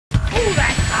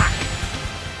that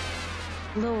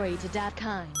fuck! Glory to Dat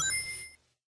Kind.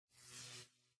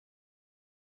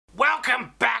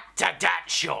 Welcome back to Dat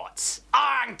Shorts.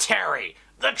 I'm Terry,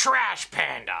 the Trash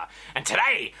Panda, and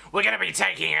today we're going to be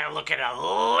taking a look at a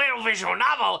little visual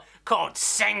novel called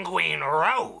Sanguine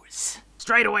Rose.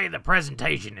 Straight away, the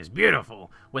presentation is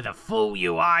beautiful, with a full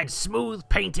UI, smooth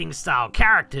painting style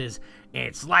characters.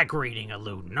 It's like reading a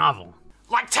lewd novel.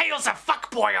 Like Tales of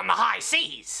Fuckboy on the High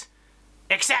Seas.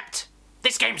 Except,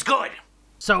 this game's good.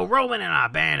 So Roman and our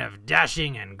band of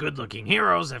dashing and good-looking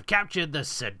heroes have captured the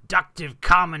seductive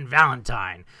Carmen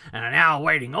Valentine and are now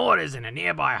awaiting orders in a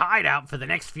nearby hideout for the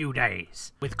next few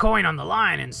days. With coin on the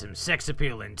line and some sex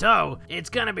appeal in tow, it's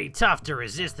gonna be tough to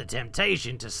resist the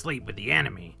temptation to sleep with the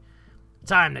enemy.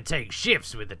 Time to take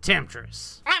shifts with the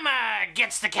temptress. I'm a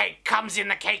gets the cake, comes in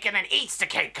the cake, and then eats the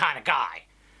cake kind of guy.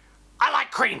 I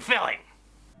like cream filling.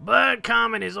 But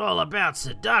Carmen is all about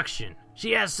seduction.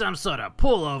 She has some sort of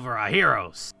pull over our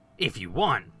heroes, if you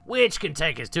want, which can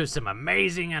take us to some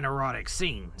amazing and erotic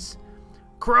scenes.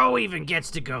 Crow even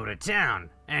gets to go to town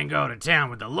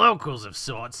with the locals of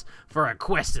sorts for a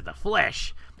quest of the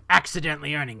flesh,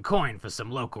 accidentally earning coin for some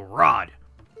local rod.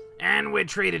 And we're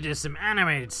treated to some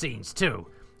animated scenes too,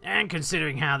 and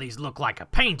considering how these look like a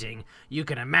painting, you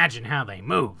can imagine how they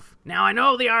move. Now I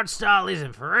know the art style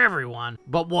isn't for everyone,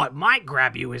 but what might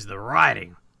grab you is the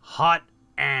writing. Hot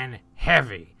and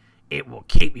heavy. It will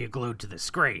keep you glued to the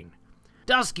screen.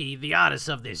 Dusky, the artist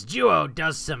of this duo,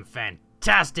 does some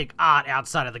fantastic art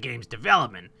outside of the game's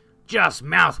development. Just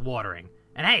mouth-watering.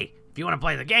 And hey, if you want to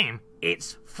play the game,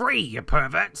 it's free, you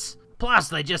perverts. Plus,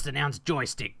 they just announced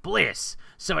Joystick Bliss,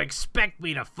 so expect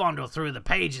me to fondle through the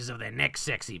pages of their next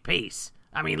sexy piece.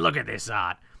 I mean, look at this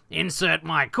art. Insert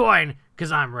my coin,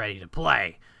 cause I'm ready to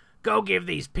play. Go give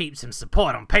these peeps some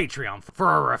support on Patreon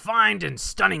for a refined and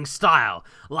stunning style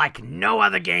like no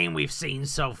other game we've seen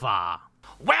so far.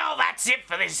 Well, that's it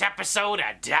for this episode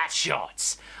of Dat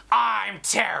Shorts. I'm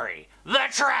Terry, the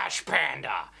Trash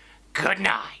Panda. Good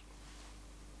night.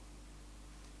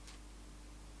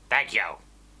 Thank you.